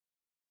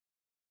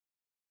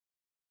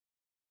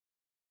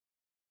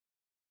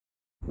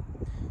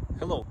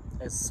Hello,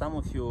 as some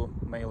of you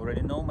may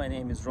already know, my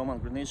name is Roman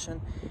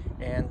Granishin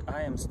and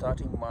I am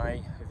starting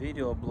my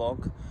video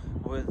blog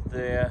with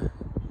the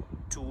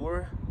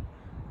tour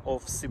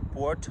of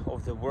support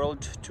of the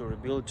world to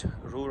rebuild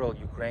rural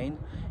Ukraine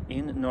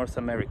in North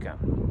America.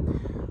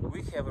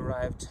 We have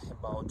arrived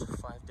about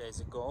 5 days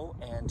ago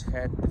and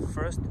had the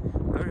first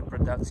very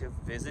productive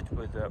visit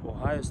with the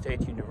Ohio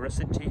State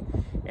University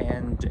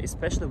and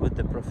especially with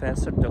the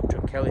professor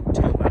Dr. Kelly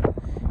Tillman,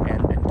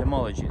 an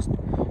entomologist.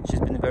 She's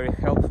been very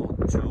helpful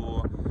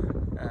to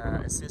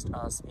assist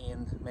us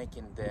in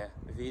making the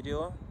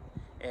video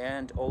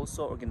and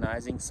also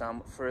organizing some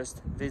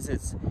first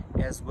visits,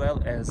 as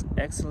well as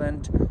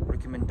excellent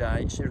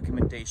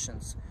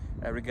recommendations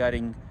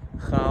regarding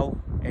how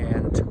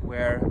and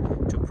where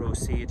to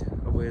proceed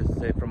with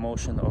the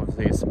promotion of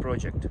this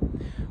project.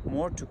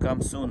 More to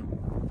come soon.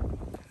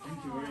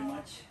 Thank you very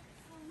much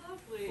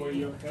for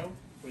your help,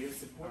 for your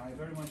support. I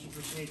very much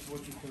appreciate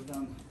what you have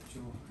done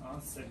to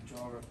us and to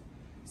our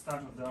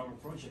start of our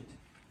project.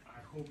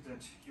 I hope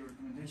that your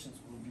recommendations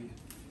will be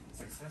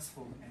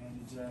successful,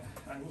 and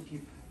I will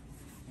keep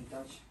in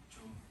touch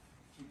to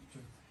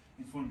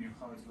inform you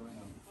how it's going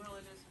on. Well,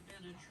 it has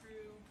been a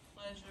true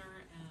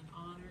pleasure and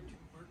honor to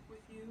work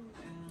with you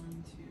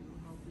and to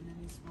help in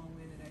any small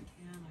way that I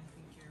can. I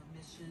think your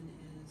mission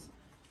is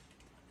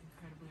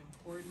incredibly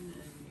important,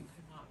 and you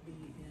could not be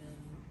in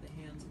the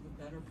hands of a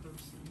better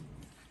person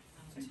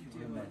to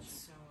do it.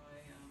 So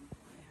I have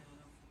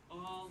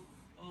all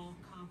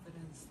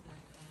confidence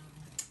that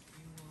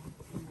you will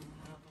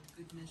have a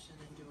good mission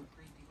and do a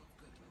great deal of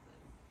good with it.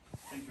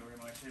 Thank you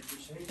very much. I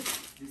appreciate it.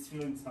 These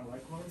feelings are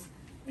likewise,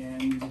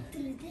 and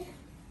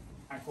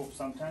I hope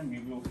sometime we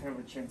will have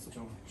a chance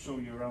to show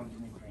you around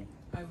in Ukraine.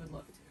 I would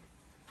love to.